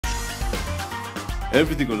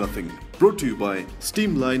Everything or Nothing, brought to you by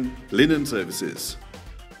Steamline Linen Services.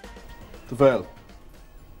 Well,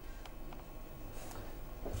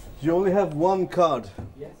 you only have one card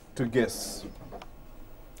to guess.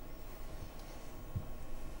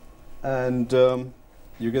 And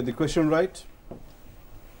you get the question right.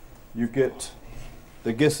 You get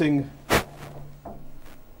the guessing.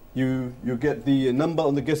 You get the number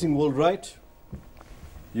on the guessing wall right.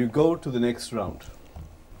 You go to the next round.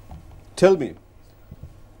 Tell me,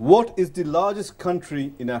 what is the largest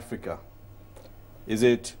country in Africa? Is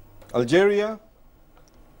it Algeria,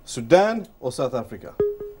 Sudan, or South Africa?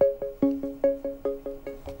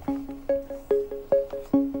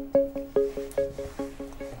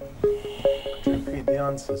 Could you repeat the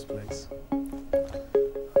answers, please?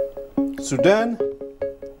 Sudan,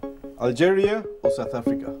 Algeria, or South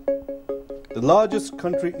Africa? The largest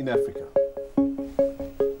country in Africa.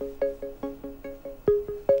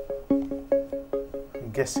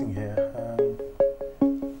 I'm guessing here.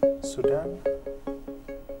 Sudan?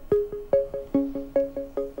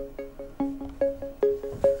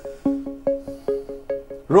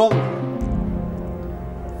 Wrong.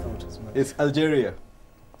 I thought as much. It's Algeria.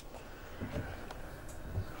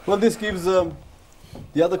 Well, this gives the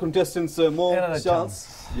other contestants more Another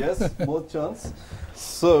chance. Yes, more chance.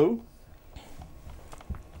 So,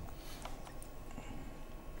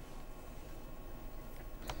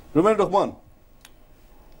 Roman Rahman,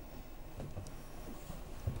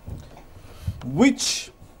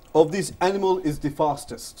 which of these animal is the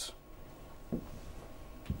fastest?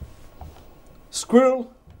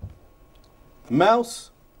 Squirrel,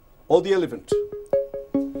 mouse, or the elephant?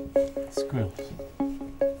 Squirrel.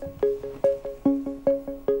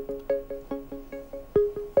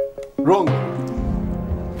 Wrong.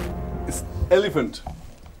 It's elephant.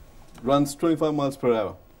 Runs 25 miles per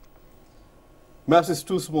hour. Mouse is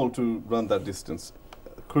too small to run that distance.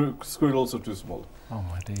 Squirrel also too small. Oh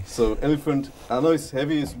my days. So elephant, I know it's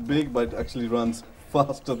heavy, it's big, but it actually runs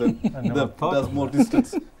faster than does more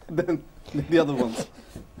distance than the other ones.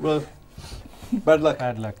 Well, bad luck.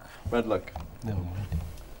 Bad luck. Bad luck. Never mind.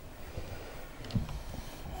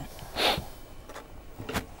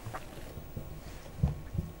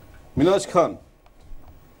 Minhaj Khan.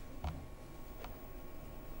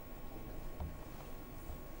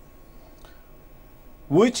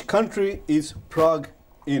 Which country is Prague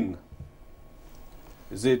in?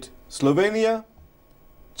 Is it Slovenia,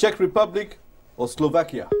 Czech Republic, or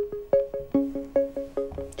Slovakia?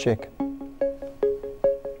 Czech.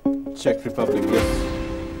 Czech Republic, yes.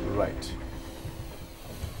 Right.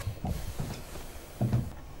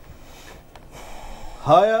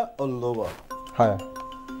 Higher or lower? Higher.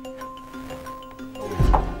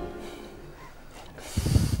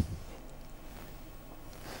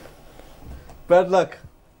 Bad luck.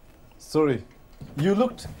 Sorry. You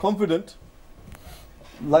looked confident,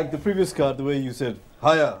 like the previous card, the way you said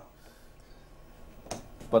higher.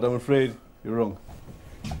 But I'm afraid you're wrong.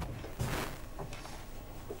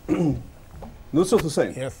 Nusrat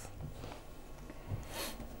Hussain. Yes.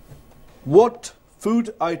 What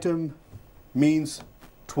food item means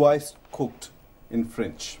twice cooked in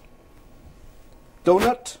French?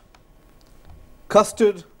 Donut,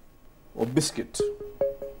 custard, or biscuit?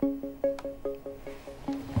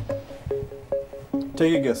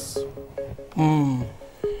 Take a guess.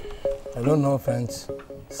 I don't know French,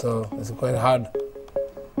 so it's quite hard.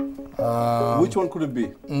 Which one could it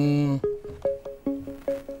be?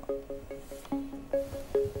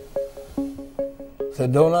 So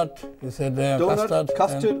donut, you said Donut,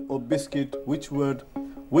 custard. or biscuit? Which word?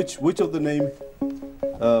 Which of the name?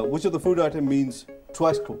 Which of the food item means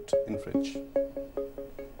twice cooked in French?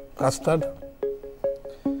 Custard.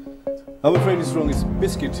 I'm afraid it's wrong. It's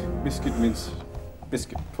biscuit. Biscuit means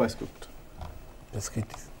biscuit, twice cooked. Biscuit.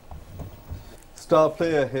 Star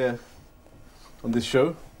player here on this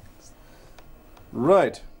show.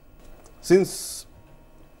 Right. Since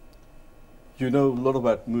you know a lot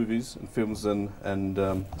about movies and films and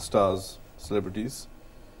stars, celebrities,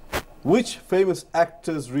 which famous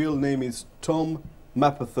actor's real name is Tom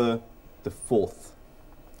Mapother IV?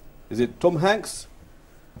 Is it Tom Hanks,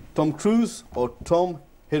 Tom Cruise, or Tom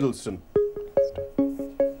Hiddleston?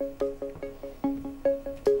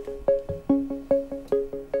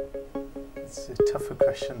 It's a tougher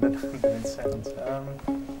question than it sounds.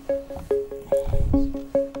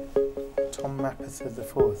 Tom Mapother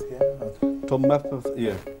IV, yeah? Tom Mapother,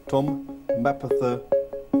 yeah. Tom Mapother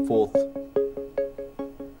IV.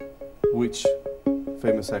 Which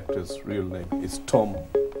famous actor's real name is Tom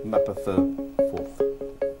Mapother IV?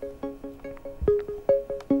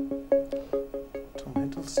 Tom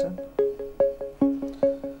Hiddleston?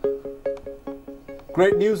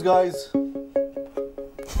 Great news, guys.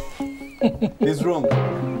 He's wrong.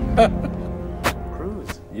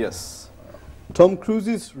 Cruise. Yes. Tom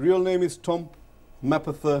Cruise's real name is Tom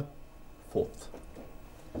Mapother IV.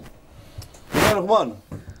 Rahman,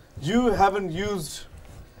 you haven't used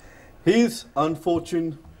his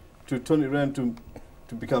unfortune to turn it around to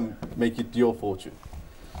make it your fortune.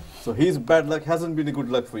 So his bad luck hasn't been a good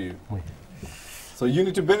luck for you. Wait. So you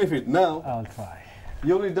need to benefit now. I'll try.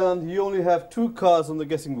 You only have 2 cards on the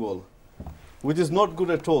guessing wall, which is not good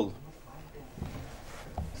at all.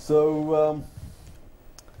 So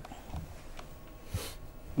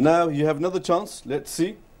now you have another chance. Let's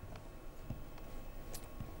see.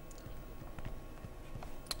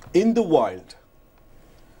 In the wild,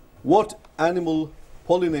 what animal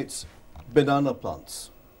pollinates banana plants?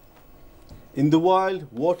 In the wild,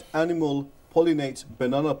 what animal pollinates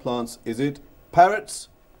banana plants? Is it parrots,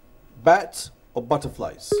 bats, or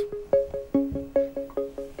butterflies?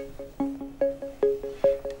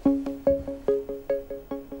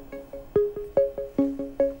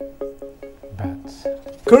 Bats.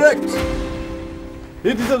 Correct!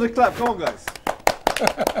 He deserves a clap. Come on, guys.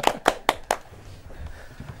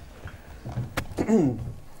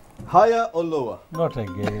 Higher or lower? Not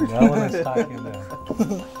again. I want to stuck in there.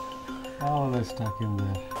 I want to stuck in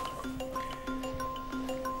there.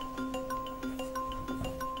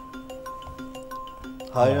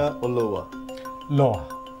 Higher or lower? Lower.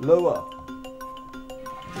 Lower.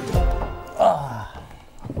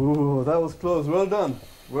 Ooh, that was close. Well done.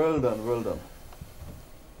 Well done. Well done.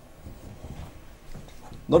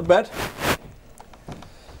 Not bad.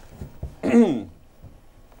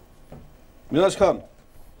 Minhaj Khan,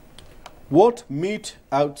 what meat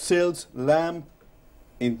outsells lamb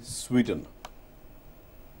in Sweden?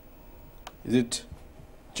 Is it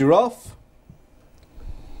giraffe,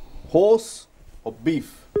 horse, or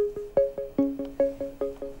beef?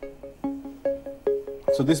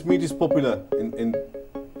 So this meat is popular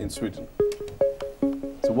in Sweden.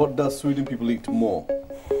 So what does Sweden people eat more?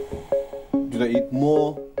 Do they eat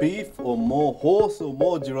more beef or more horse or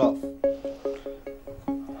more giraffe?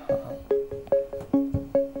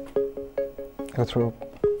 Go through.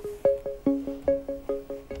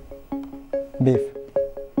 Beef.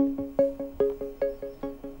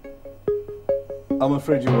 I'm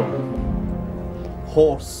afraid you're wrong.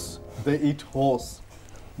 Horse. They eat horse.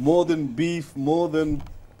 More than beef, more than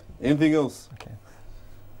anything else. Okay.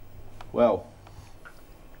 Wow.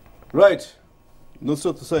 Right.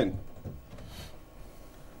 Nusrat Hussain.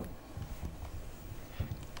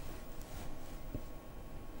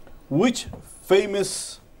 Which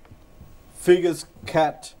famous figure's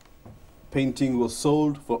cat painting was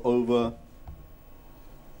sold for over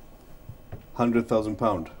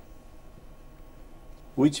 £100,000?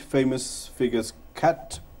 Which famous figure's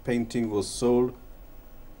cat painting was sold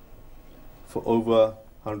for over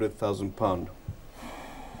 £100,000?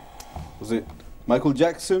 Was it Michael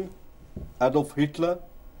Jackson, Adolf Hitler,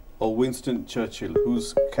 or Winston Churchill,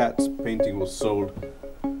 whose cat's painting was sold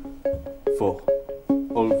for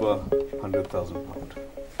over £100,000?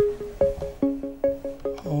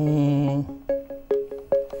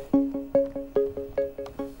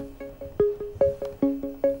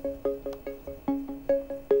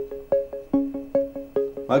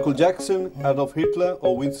 Michael Jackson, Adolf Hitler,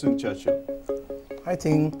 or Winston Churchill? I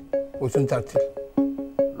think Winston Churchill.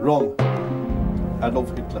 Wrong. Adolf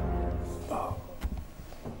Hitler.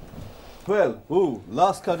 Well,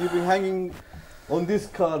 last card. You've been hanging on this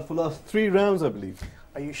card for the last 3 rounds, I believe.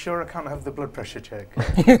 Are you sure I can't have the blood pressure check?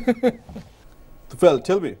 Well,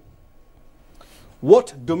 tell me.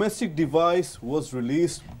 What domestic device was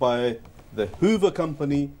released by the Hoover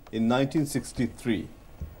Company in 1963?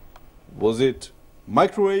 Was it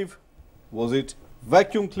microwave? Was it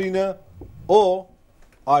vacuum cleaner? Or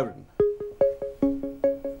iron?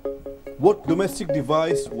 What domestic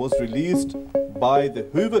device was released by the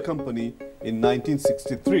Hoover Company in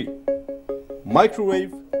 1963?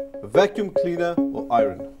 Microwave, vacuum cleaner, or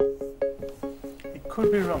iron? It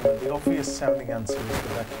could be wrong, but the obvious sounding answer is the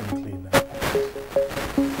vacuum cleaner.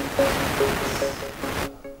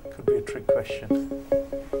 Could be a trick question.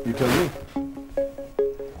 You tell me.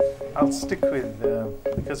 I'll stick with,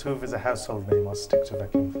 because Hoover's a household name, I'll stick to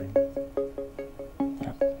vacuum cleaner.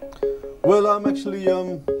 Well, I'm actually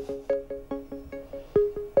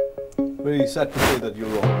very sad to say that you're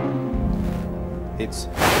wrong. It's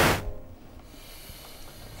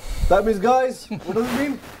that means, guys, what does it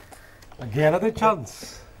mean? Again, another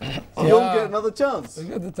chance. You don't get another chance. You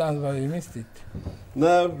got the chance, but you missed it.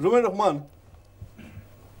 Now, Rumen Rahman.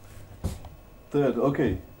 Third,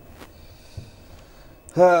 okay.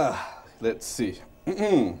 Let's see.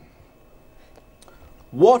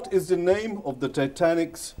 What is the name of the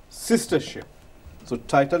Titanic's sister ship? So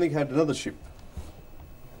Titanic had another ship.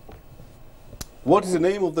 What is the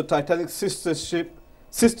name of the Titanic's sister ship?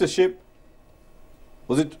 Sister ship?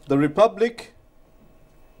 Was it the Republic,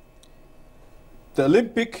 the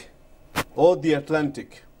Olympic, or the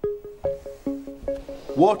Atlantic?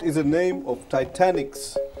 What is the name of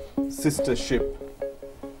Titanic's sister ship?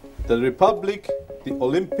 The Republic, the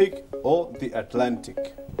Olympic, or the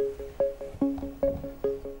Atlantic?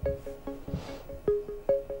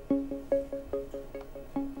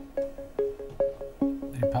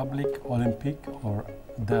 Republic, Olympic, or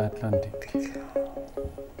the Atlantic?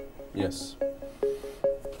 Yes.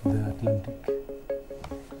 The Atlantic.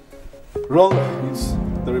 Wrong. It's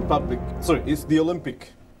the Republic. Sorry, it's the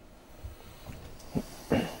Olympic.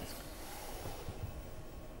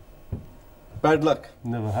 Bad luck.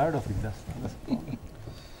 Never heard of it.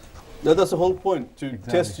 That's the whole point, to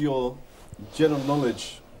Exactly. test your general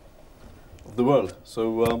knowledge of the world.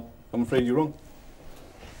 So I'm afraid you're wrong.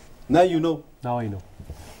 Now you know. Now I know.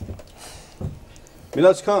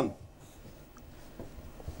 Minhaj Khan.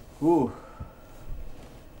 Ooh.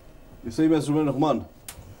 The same as Ruben Rahman.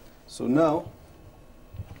 So now,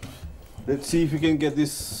 let's see if you can get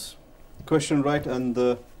this question right and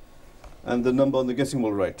the number on the guessing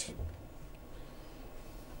ball right.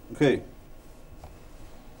 Okay.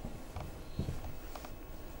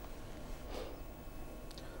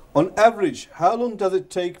 On average, how long does it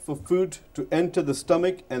take for food to enter the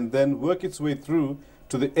stomach and then work its way through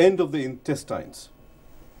to the end of the intestines?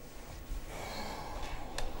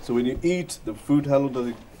 So when you eat the food, how long does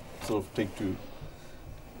it sort of take to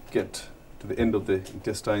get to the end of the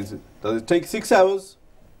intestines? Does it take 6 hours,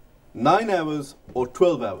 9 hours, or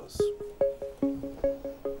 12 hours?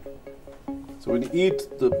 So when you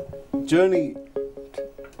eat, the journey,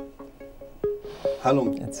 how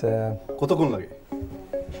long? It's কতক্ষণ লাগে?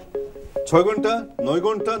 6 ঘন্টা, 9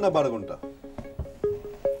 ঘন্টা না 12 ঘন্টা?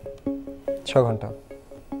 6 ঘন্টা।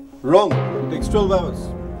 Wrong. It takes 12 hours.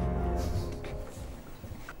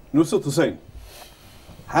 Nusrat Hussain,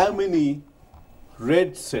 how many red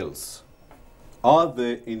cells are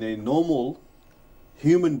there in a normal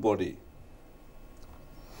human body?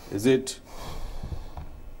 Is it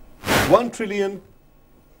 1 trillion,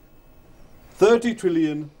 30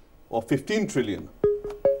 trillion, or 15 trillion?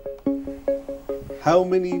 How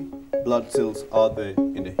many blood cells are there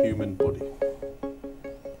in a human body?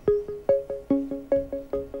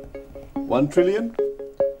 1 trillion,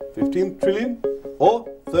 15 trillion, or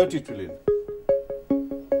 30 trillion?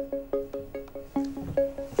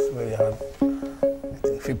 It's very hard. I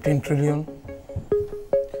think 15 trillion.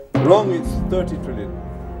 Wrong, it's 30 trillion.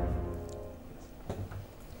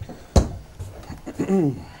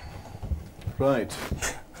 Right.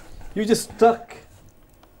 You just stuck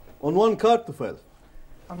on one card, Tufail.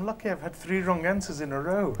 I'm lucky I've had 3 wrong answers in a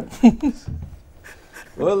row.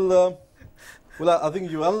 Well, I think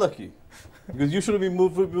you're unlucky because you should have been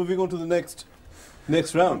moving on to the next I'm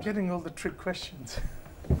round. getting all the trick questions.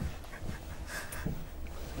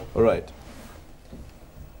 All right.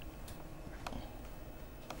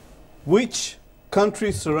 Which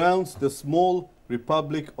country surrounds the small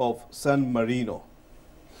Republic of San Marino?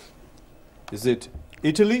 Is it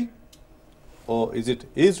Italy, or is it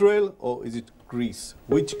Israel, or is it Greece?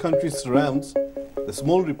 Which country surrounds the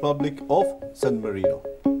small Republic of San Marino?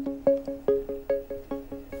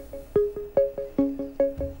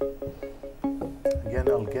 Again,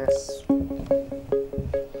 I'll guess.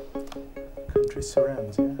 Country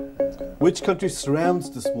surrounds, yeah? Which country surrounds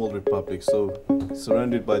the small republic? So,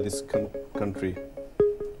 surrounded by this country,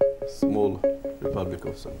 small Republic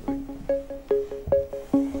of San Marino.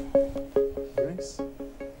 Greece?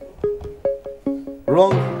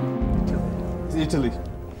 Wrong. It's Italy.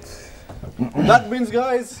 That means,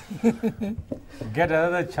 guys, Get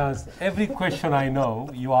another chance. Every question I know,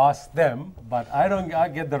 you ask them, but I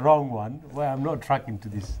get the wrong one. Well, I'm not tracking to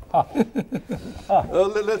this.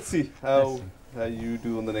 let's see how you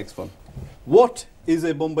do on the next one. What is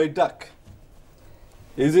a Bombay duck?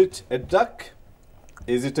 Is it a duck?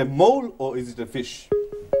 Is it a mole, or is it a fish?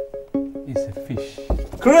 It's a fish.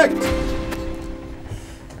 Correct.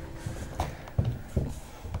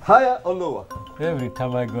 Higher or lower? Every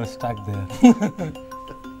time I go stuck there.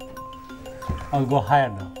 I'll go higher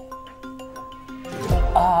now.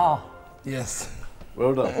 Ah, Yes.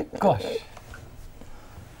 Well done. gosh.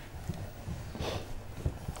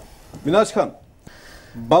 Minhaj Khan,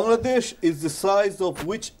 Bangladesh is the size of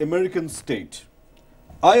which American state?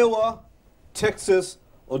 Iowa, Texas,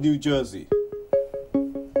 or New Jersey?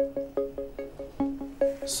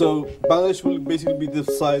 So Bangladesh will basically be the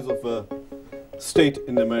size of a state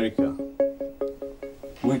in America.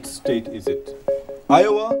 Which state is it?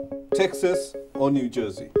 Iowa, Texas, or New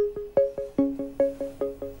Jersey?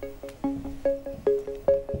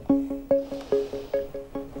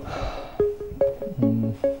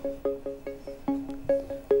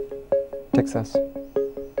 Texas.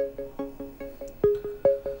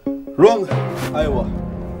 Wrong. Iowa.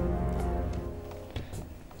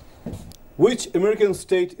 Which American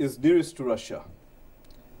state is nearest to Russia?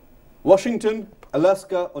 Washington,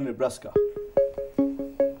 Alaska, or Nebraska?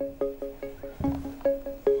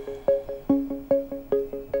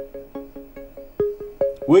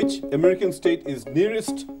 Which American state is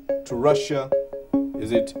nearest to Russia?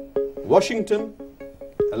 Is it Washington,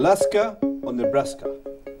 Alaska, or Nebraska?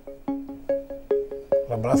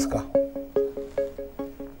 Nebraska.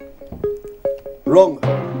 Wrong.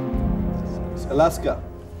 It's Alaska.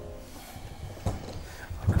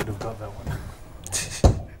 I could have got that one.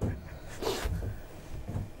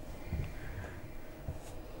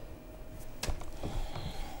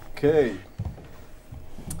 Okay.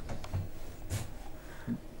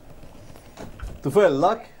 Tufail,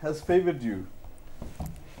 luck has favored you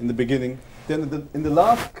in the beginning. Then in the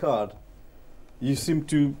last card, you seem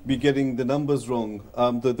to be getting the numbers wrong,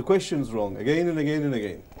 the questions wrong, again and again and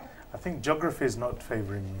again. I think geography is not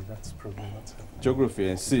favouring me. That's probably what's happening.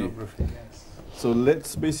 Geography, I see. Geography, yes. So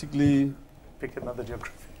let's basically, Pick another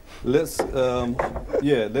geography. let's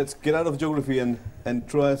get out of geography and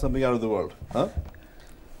try something out of the world. Huh?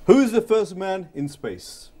 Who is the first man in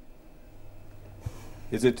space?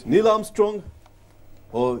 Is it Neil Armstrong,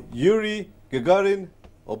 or Yuri Gagarin,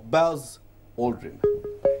 or Buzz Aldrin?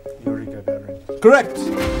 Yuri Gagarin. Correct.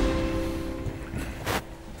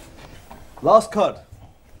 Last card.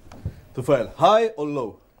 Tufail, high or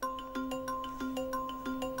low?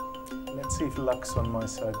 Let's see if luck's on my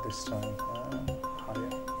side this time. Higher.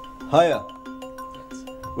 Higher.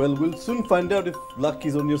 Well, we'll soon find out if luck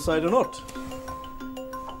is on your side or not.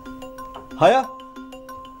 Higher?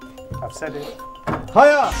 I've said it.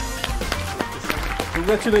 Higher!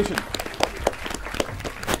 Congratulations.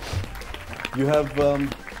 You have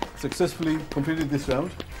successfully completed this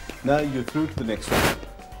round. Now you're through to the next round.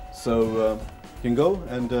 So you can go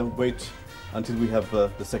and wait until we have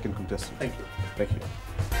the second contestant. Thank you. Thank you.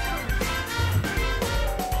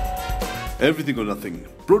 Everything or Nothing,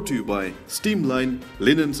 brought to you by Steamline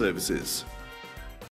Linen Services.